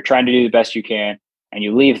bit, and you're trying to do the best you can, and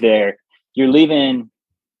you leave there, you're leaving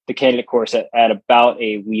the candidate course at about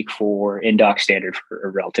a week for INDOC standard for a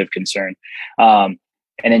relative concern. And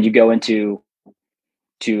then you go into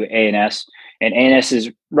ANS, and ANS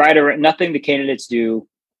is right around, nothing the candidates do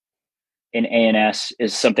in ANS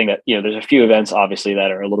is something that, there's a few events obviously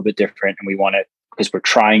that are a little bit different, and we want it because we're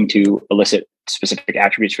trying to elicit specific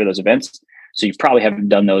attributes for those events. So you probably haven't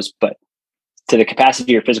done those, but to the capacity of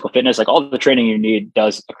your physical fitness, like all the training you need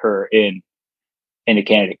does occur in the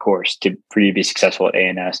candidate course for you to be successful at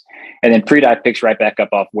ANS. And then pre-dive picks right back up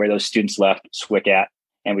off where those students left SWIC at,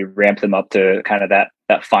 and we ramp them up to kind of that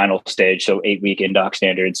final stage. So 8-week INDOC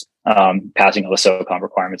standards, passing all the SOCOM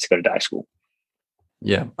requirements to go to dive school.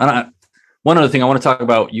 Yeah. And one other thing I want to talk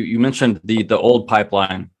about, you mentioned the old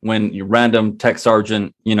pipeline, when your random tech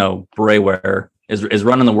sergeant, beret wearer is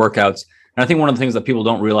running the workouts. And I think one of the things that people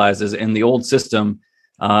don't realize is in the old system,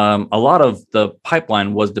 a lot of the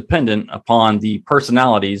pipeline was dependent upon the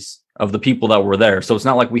personalities of the people that were there. So it's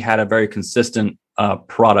not like we had a very consistent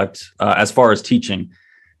product as far as teaching.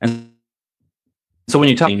 And so when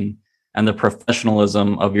you talk and the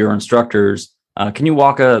professionalism of your instructors, can you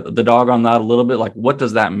walk the dog on that a little bit? Like, what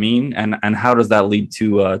does that mean? And how does that lead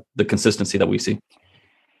to the consistency that we see?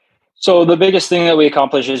 So the biggest thing that we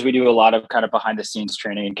accomplish is we do a lot of kind of behind the scenes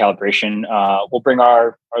training and calibration. We'll bring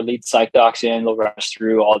our lead psych docs in. They'll run us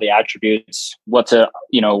through all the attributes. What's an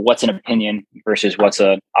opinion versus what's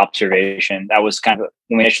an observation. That was kind of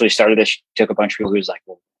when we initially started this, took a bunch of people who was like,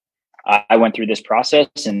 well, I went through this process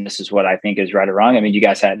and this is what I think is right or wrong. I mean, you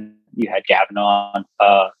had Gavin on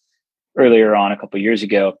earlier on a couple of years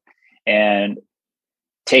ago, and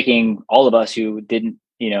taking all of us who didn't,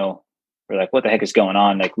 we're like, what the heck is going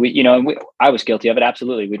on? Like I was guilty of it.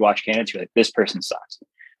 Absolutely. We'd watch candidates. You're like, this person sucks.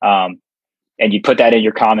 And you put that in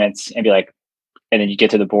your comments and be like, and then you get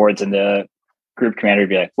to the boards and the group commander would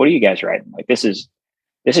be like, what are you guys writing? Like, this is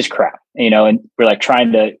crap, and we're like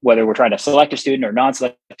whether we're trying to select a student or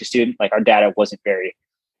non-select a student, like our data wasn't very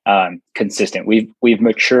consistent. We've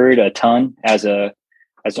matured a ton as an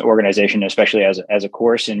organization, especially as a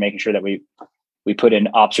course, and making sure that we we put in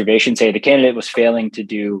observations. Say the candidate was failing to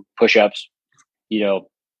do push-ups,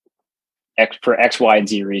 for X, Y, and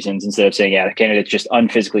Z reasons, instead of saying, yeah, the candidate's just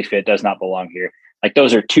unphysically fit, does not belong here. Like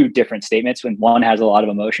those are two different statements. When one has a lot of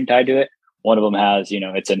emotion tied to it, one of them has,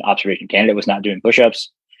 it's an observation. Candidate was not doing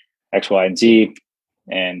push-ups, X, Y, and Z,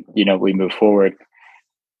 and, we move forward.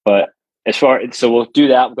 But so we'll do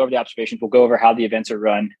that. We'll go over the observations. We'll go over how the events are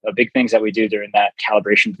run. Big things that we do during that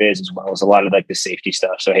calibration phase, as well as a lot of like the safety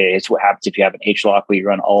stuff. So, hey, it's what happens if you have an H-lock. We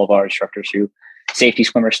run all of our instructors through safety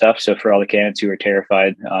swimmer stuff. So for all the candidates who are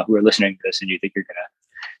terrified, who are listening to this, and you think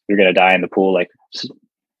you're gonna die in the pool, like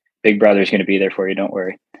Big Brother is gonna be there for you. Don't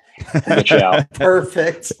worry. We'll get you out.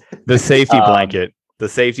 Perfect. The safety blanket. The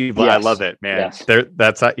safety blanket. Yes, I love it, man. yes.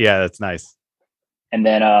 That's nice. And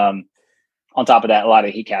then on top of that, a lot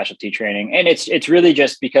of heat casualty training, and it's really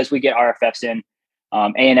just because we get RFFs in.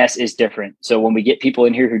 ANS is different. So when we get people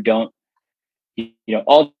in here who don't,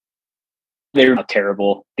 all they're how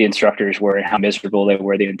terrible the instructors were and how miserable they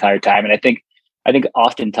were the entire time. And I think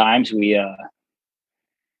oftentimes we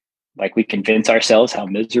convince ourselves how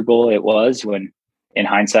miserable it was, when in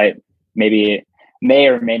hindsight, maybe it may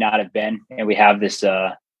or may not have been. And we have this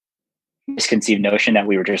misconceived notion that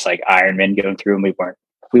we were just like Ironmen going through, and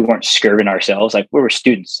we weren't scurving ourselves. Like, we were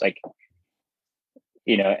students. Like,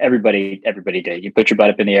 everybody did. You put your butt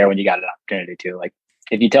up in the air when you got an opportunity to. Like,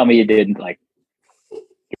 if you tell me you didn't, like,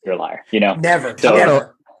 you're a liar, Never. So,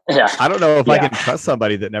 Never. Yeah. I don't know if I Yeah. can trust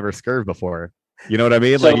somebody that never scurved before. You know what I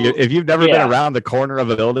mean? So, like, if you've never been yeah. around the corner of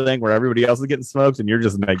a building where everybody else is getting smoked and you're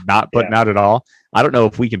just like not putting out at all, I don't know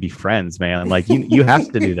if we can be friends, man. Like, you have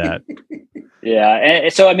to do that. Yeah.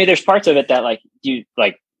 And so, I mean, there's parts of it that like you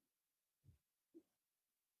like,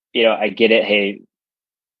 I get it. Hey,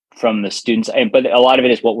 from the students, but a lot of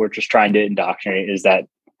it is what we're just trying to indoctrinate is that,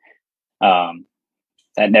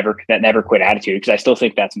 that never quit attitude. Because I still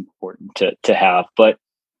think that's important to have, but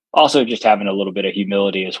also just having a little bit of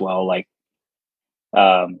humility as well. Like,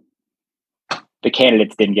 the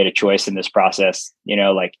candidates didn't get a choice in this process,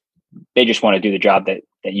 like they just want to do the job that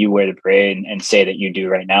you wear the beret and say that you do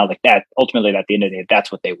right now. Like that, ultimately at the end of the day,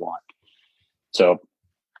 that's what they want. So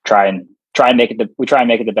try and make it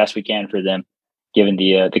the best we can for them, given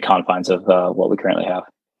the confines of what we currently have.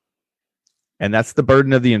 And that's the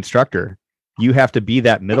burden of the instructor. You have to be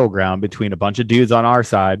that middle ground between a bunch of dudes on our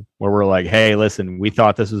side where we're like, hey, listen, we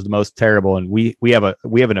thought this was the most terrible, and we have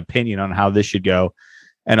an opinion on how this should go.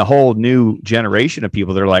 And a whole new generation of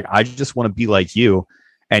people that are like, I just want to be like you.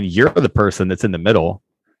 And you're the person that's in the middle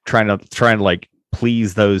trying to like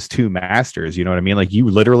please those two masters. You know what I mean? Like, you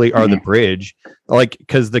literally are the bridge. Like,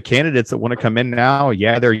 because the candidates that want to come in now,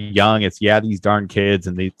 yeah, they're young. It's these darn kids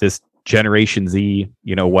and this Generation Z,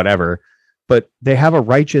 whatever. But they have a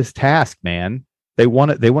righteous task, man. They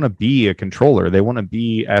want to be a controller. They want to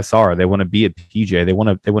be SR. They want to be a PJ. They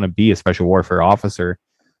want to be a special warfare officer.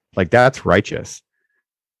 Like, that's righteous.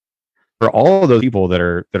 For all of those people that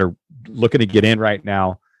are looking to get in right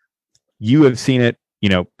now, you have seen it,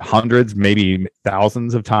 hundreds, maybe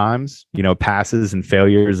thousands of times, passes and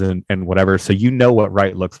failures and whatever. So what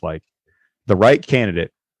right looks like. The right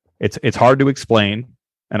candidate, it's hard to explain.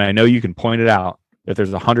 And I know you can point it out. If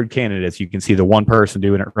there's 100 candidates, you can see the one person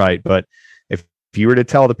doing it right. But if you were to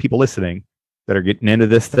tell the people listening that are getting into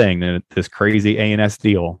this thing, this crazy ANS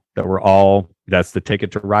deal, that's the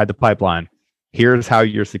ticket to ride the pipeline, here's how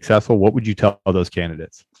you're successful, what would you tell those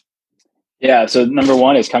candidates? Yeah. So number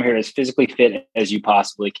one is come here as physically fit as you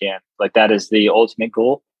possibly can. Like, that is the ultimate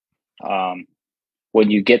goal.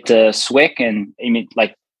 When you get to SWIC, and I mean,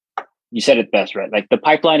 like you said it best, right? Like, the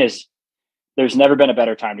pipeline there's never been a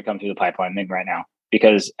better time to come through the pipeline than right now,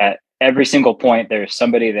 because at every single point, there's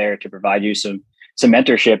somebody there to provide you some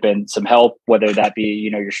mentorship and some help, whether that be,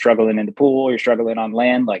 you're struggling in the pool, you're struggling on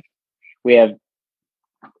land. Like, we have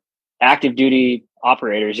active duty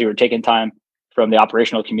operators who are taking time from the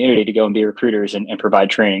operational community to go and be recruiters and provide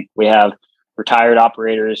training. We have retired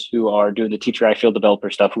operators who are doing the teacher eye field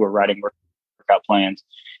developer stuff, who are writing workout plans.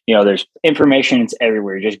 There's information, it's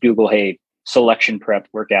everywhere. Just Google, hey, selection prep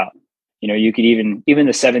workout. You could even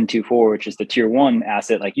the 724, which is the tier 1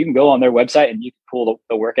 asset, like, you can go on their website and you can pull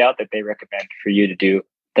the workout that they recommend for you to do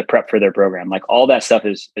the prep for their program. Like, all that stuff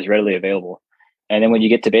is readily available. And then when you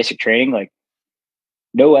get to basic training, like,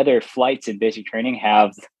 no other flights in basic training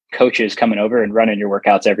have coaches coming over and running your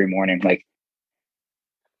workouts every morning. Like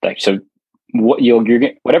so what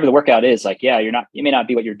whatever the workout is, like, yeah, you may not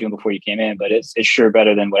be what you're doing before you came in, but it's sure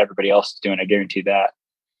better than what everybody else is doing. I guarantee that.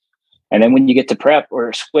 And then when you get to prep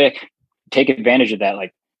or SWIC, take advantage of that.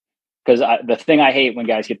 Like, because the thing I hate when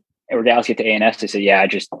gals get to ANS, they say, yeah,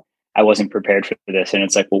 I wasn't prepared for this. And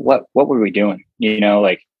it's like, well, what were we doing?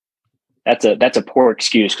 Like, that's a poor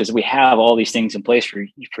excuse, because we have all these things in place for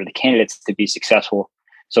the candidates to be successful.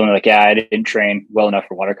 So they're like, yeah, I didn't train well enough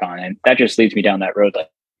for WaterCon, and that just leads me down that road. Like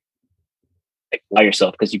allow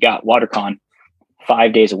yourself, because you got WaterCon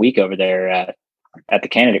 5 days a week over there at the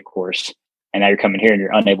candidate course, and now you're coming here and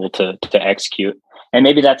you're unable to execute. And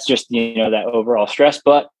maybe that's just, that overall stress.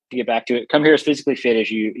 But to get back to it, come here as physically fit as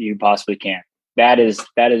you possibly can. That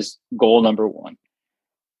is goal number one.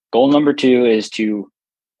 Goal number two is to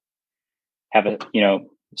have a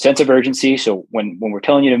sense of urgency. So when we're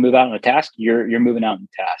telling you to move out on a task, you're moving out on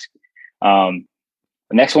the task.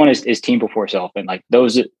 The next one is team before self, and like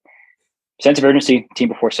those sense of urgency, team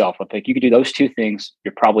before self. Like you could do those two things,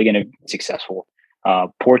 you're probably going to be successful.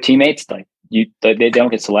 Poor teammates, like they don't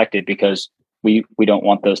get selected because we don't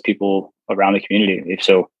want those people around the community. If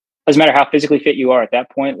so, doesn't matter how physically fit you are at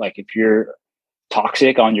that point. Like if you're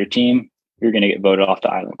toxic on your team, you're going to get voted off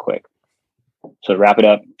the island quick. So to wrap it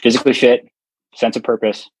up, physically fit, sense of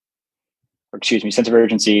purpose, sense of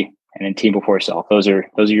urgency, and then team before self. Those are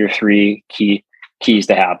your three keys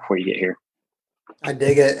to have before you get here. I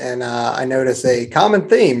dig it. And I notice a common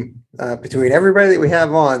theme between everybody that we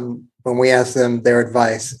have on when we ask them their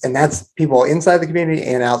advice, and that's people inside the community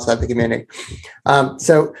and outside the community.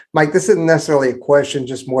 So Mike, this isn't necessarily a question,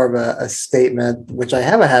 just more of a statement, which I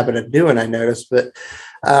have a habit of doing, I noticed, but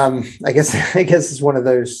I guess it's one of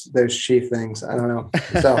those chief things. I don't know.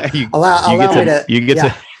 So allow me to. You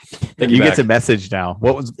get to message now.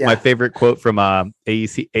 What was my favorite quote from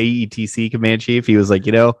AETC command chief? He was like,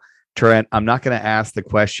 Trent, I'm not going to ask the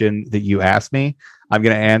question that you asked me. I'm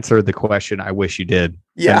going to answer the question I wish you did.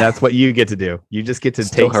 Yeah. And that's what you get to do. You just get to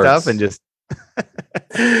take stuff and just.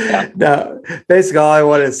 No, basically all I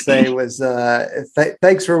wanted to say was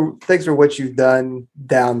thanks for what you've done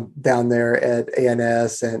down there at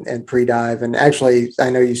ANS and pre-dive. And actually, I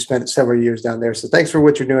know you spent several years down there. So thanks for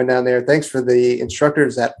what you're doing down there. Thanks for the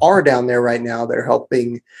instructors that are down there right now that are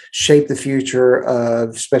helping shape the future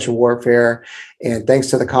of special warfare. And thanks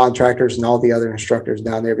to the contractors and all the other instructors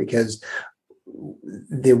down there, because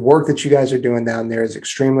the work that you guys are doing down there is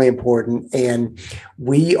extremely important. And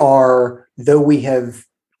though we have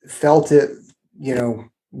felt it,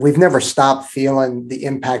 we've never stopped feeling the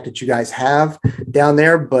impact that you guys have down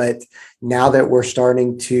there. But now that we're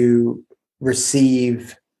starting to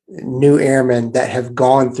receive new airmen that have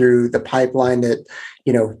gone through the pipeline that,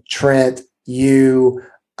 Trent, a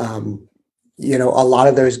lot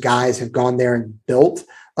of those guys have gone there and built,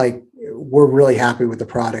 like, we're really happy with the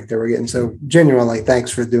product that we're getting. So genuinely, thanks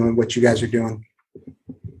for doing what you guys are doing.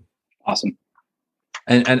 Awesome.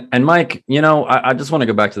 And Mike, I just want to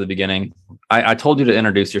go back to the beginning. I told you to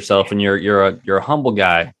introduce yourself, and you're a humble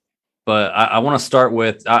guy, but I want to start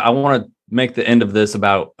with, I want to make the end of this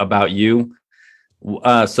about you.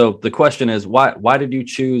 So the question is, why did you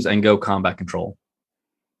choose and go combat control?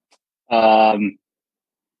 Well,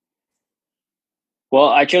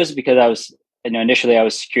 I chose it because initially I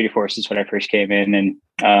was security forces when I first came in, and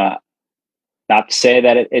not to say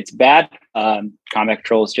that it's bad. Combat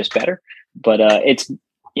control is just better, but it's,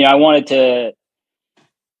 I wanted to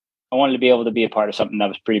be able to be a part of something that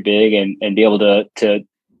was pretty big and be able to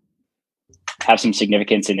have some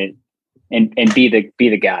significance in it and be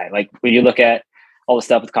the guy. Like when you look at all the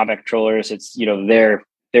stuff with combat controllers, it's, they're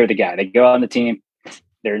the guy. They go on the team,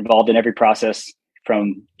 they're involved in every process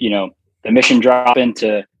from, the mission drop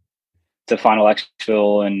into final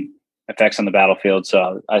exfil and effects on the battlefield.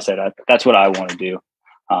 So I said, that's what I want to do.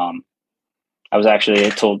 I was actually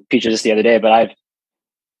told Peaches this the other day, but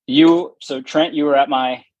Trent, you were at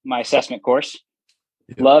my assessment course.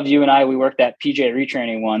 Yeah. Love, you and we worked that PJ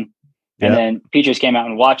retraining one. And then Peaches came out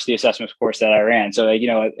and watched the assessment course that I ran. So,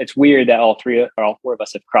 it's weird that all four of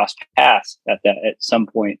us have crossed paths at some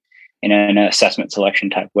point in an assessment selection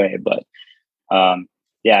type way. But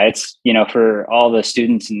it's, for all the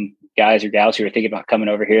students and guys or gals who are thinking about coming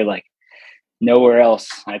over here, like nowhere else.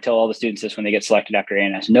 I tell all the students this when they get selected after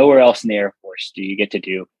ANS, nowhere else in the Air Force do you get to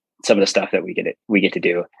do some of the stuff that we get to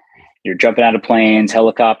do. You're jumping out of planes,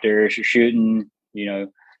 helicopters, you're shooting,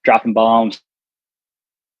 dropping bombs,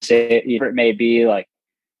 say it may be, like,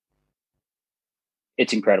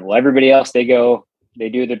 it's incredible. Everybody else, they do their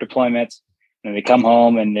deployments and they come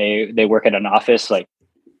home and they work at an office. Like,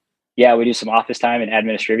 yeah, we do some office time and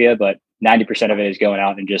administrivia, but 90% of it is going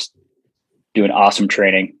out and just doing awesome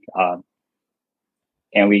training.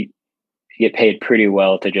 And we get paid pretty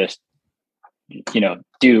well to just,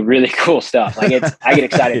 do really cool stuff. Like I get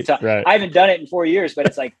excited. Right. I haven't done it in 4 years, but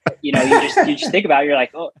it's like, you just think about it. You're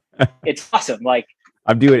like, oh, it's awesome. Like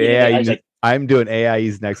I'm doing AIEs. I'm doing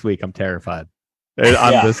AIEs next week. I'm terrified.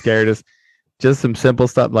 I'm the scaredest. Just some simple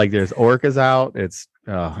stuff. Like there's orcas out. It's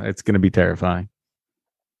Oh, it's going to be terrifying.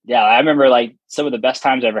 Yeah, I remember like some of the best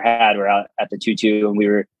times I ever had were out at the 2-2, and we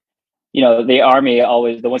were, the Army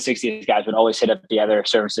always, the 160th guys would always hit up the other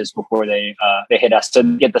services before they hit us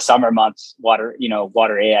to get the summer months water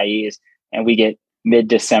AIEs, and we get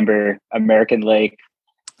mid-December American Lake,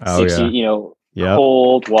 60,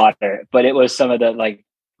 cold water. But it was some of the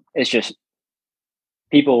it's just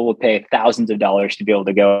people would pay thousands of dollars to be able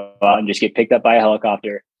to go out and just get picked up by a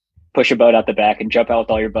helicopter, push a boat out the back, and jump out with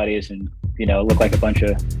all your buddies and look like a bunch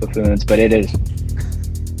of buffoons. But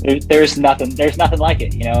there's nothing like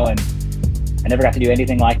it, and I never got to do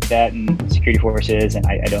anything like that in security forces, and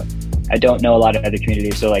I don't know a lot of other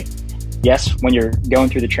communities. So yes, when you're going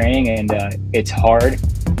through the training and it's hard,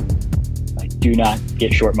 do not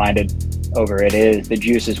get short-minded over it. The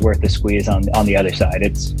juice is worth the squeeze on the other side.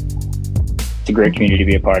 It's a great community to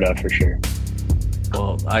be a part of for sure.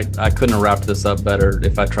 Well, I couldn't have wrapped this up better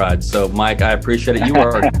if I tried. So Mike, I appreciate it. You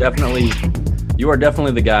are definitely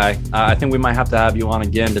the guy. I think we might have to have you on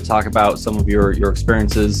again to talk about some of your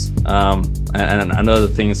experiences and other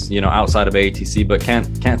things, outside of AATC, but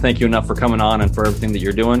can't thank you enough for coming on and for everything that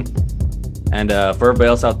you're doing. And for everybody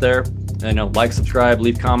else out there, like, subscribe,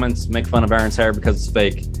 leave comments, make fun of Aaron's hair because it's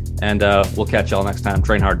fake. And we'll catch y'all next time.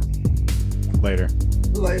 Train hard. Later.